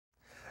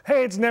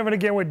Hey, it's Nevin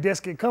again with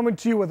Disc-It, coming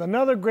to you with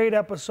another great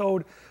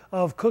episode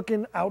of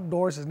Cooking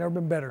Outdoors Has Never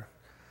Been Better.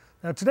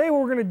 Now today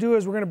what we're going to do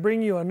is we're going to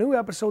bring you a new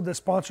episode that's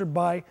sponsored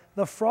by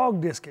the Frog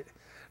Disc-It.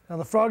 Now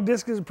the Frog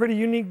Disc-It is a pretty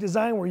unique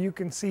design where you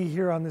can see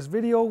here on this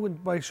video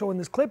by showing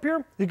this clip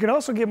here. You can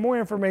also get more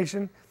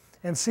information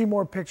and see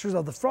more pictures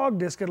of the Frog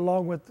Disc-It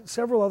along with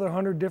several other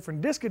 100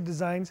 different Disc-It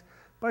designs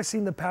by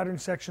seeing the pattern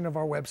section of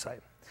our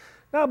website.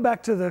 Now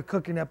back to the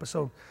cooking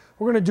episode.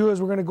 What we're going to do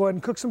is we're going to go ahead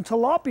and cook some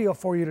tilapia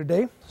for you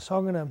today. So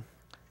I'm going to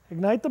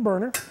ignite the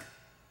burner.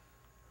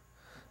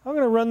 I'm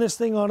going to run this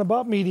thing on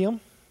about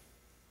medium.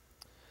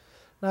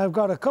 Now I've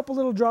got a couple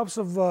little drops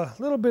of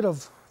little bit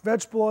of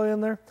vegetable oil in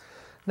there.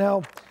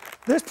 Now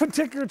this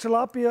particular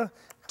tilapia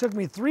took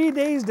me 3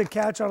 days to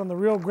catch out on the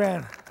Rio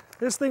Grande.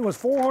 This thing was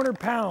 400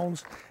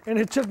 pounds and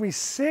it took me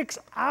 6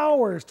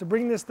 hours to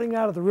bring this thing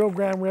out of the Rio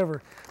Grande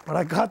River. But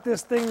I got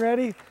this thing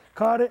ready,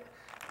 caught it,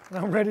 and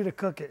I'm ready to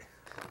cook it.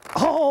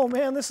 Oh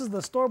man, this is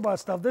the store-bought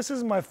stuff. This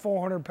is my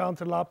 400-pound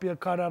tilapia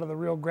caught out of the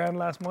Rio Grande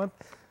last month.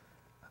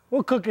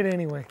 We'll cook it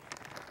anyway.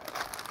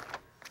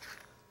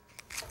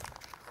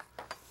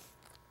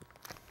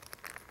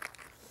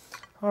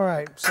 All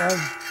right, so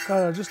I've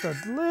got just a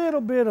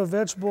little bit of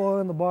vegetable oil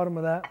in the bottom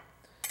of that.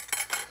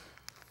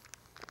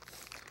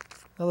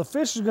 Now the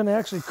fish is going to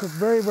actually cook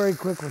very, very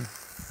quickly.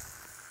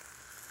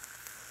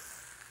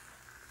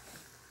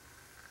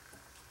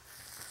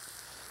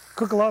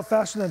 Cook a lot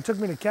faster than it took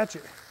me to catch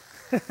it.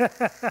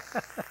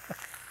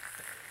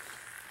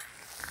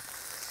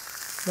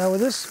 Now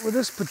with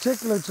this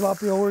particular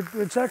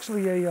tilapia, it's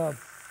actually a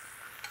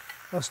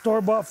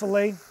store-bought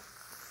fillet.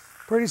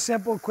 Pretty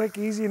simple, quick,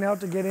 easy, and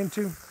out to get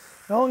into. And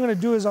all I'm going to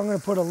do is I'm going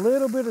to put a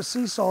little bit of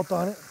sea salt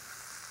on it.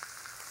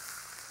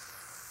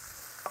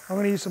 I'm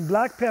going to use some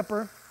black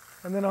pepper,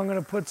 and then I'm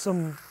going to put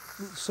some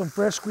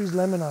fresh squeezed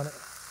lemon on it.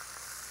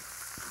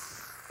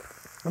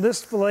 And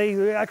this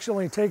fillet actually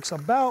only takes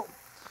about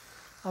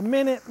a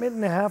minute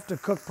and a half to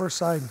cook per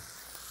side.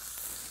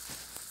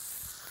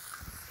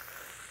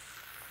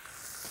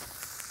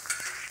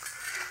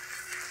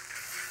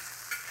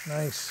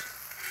 Nice.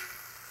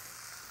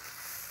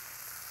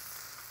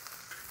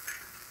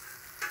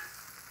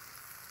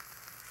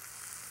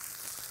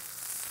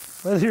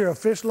 Whether you're a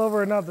fish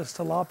lover or not, this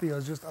tilapia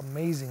is just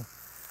amazing.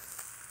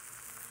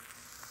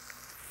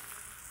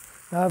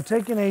 Now I've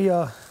taken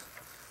a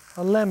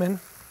lemon,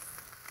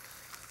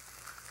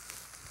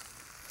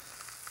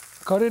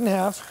 cut it in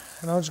half,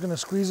 and I'm just going to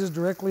squeeze this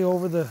directly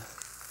over the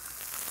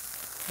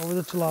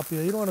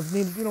tilapia. You don't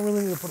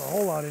really need to put a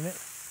whole lot in it.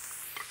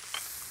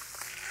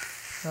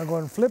 Now go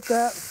ahead and flip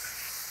that.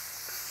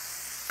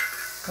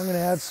 I'm going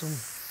to add a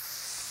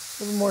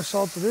little more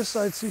salt to this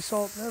side, sea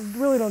salt. I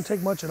really don't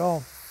take much at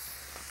all.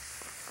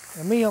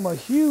 And me, I'm a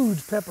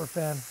huge pepper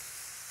fan.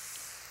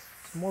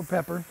 Some more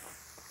pepper.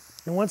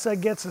 And once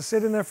that gets to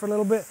sit in there for a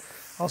little bit,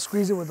 I'll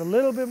squeeze it with a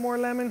little bit more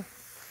lemon,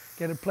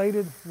 get it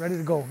plated, ready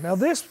to go. Now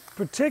this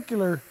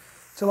particular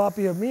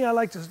tilapia, I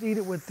like to eat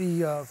it with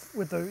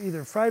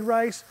either fried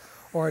rice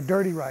or a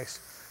dirty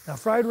rice. Now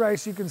fried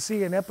rice you can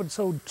see in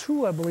episode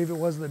 2, I believe it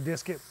was, the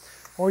Disc-It,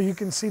 or you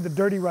can see the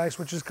dirty rice,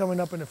 which is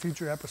coming up in a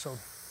future episode.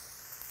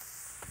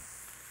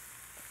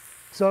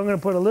 So I'm going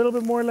to put a little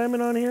bit more lemon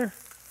on here.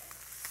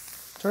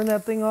 Turn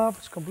that thing off,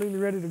 it's completely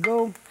ready to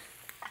go.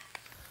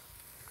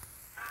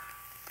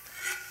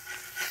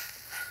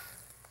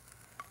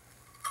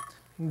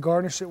 You can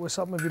garnish it with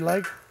something if you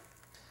like.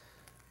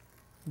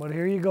 But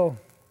here you go,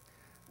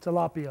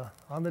 tilapia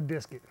on the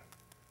Disc-It.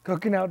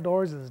 Cooking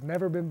outdoors has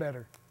never been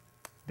better.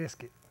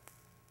 Disc-It.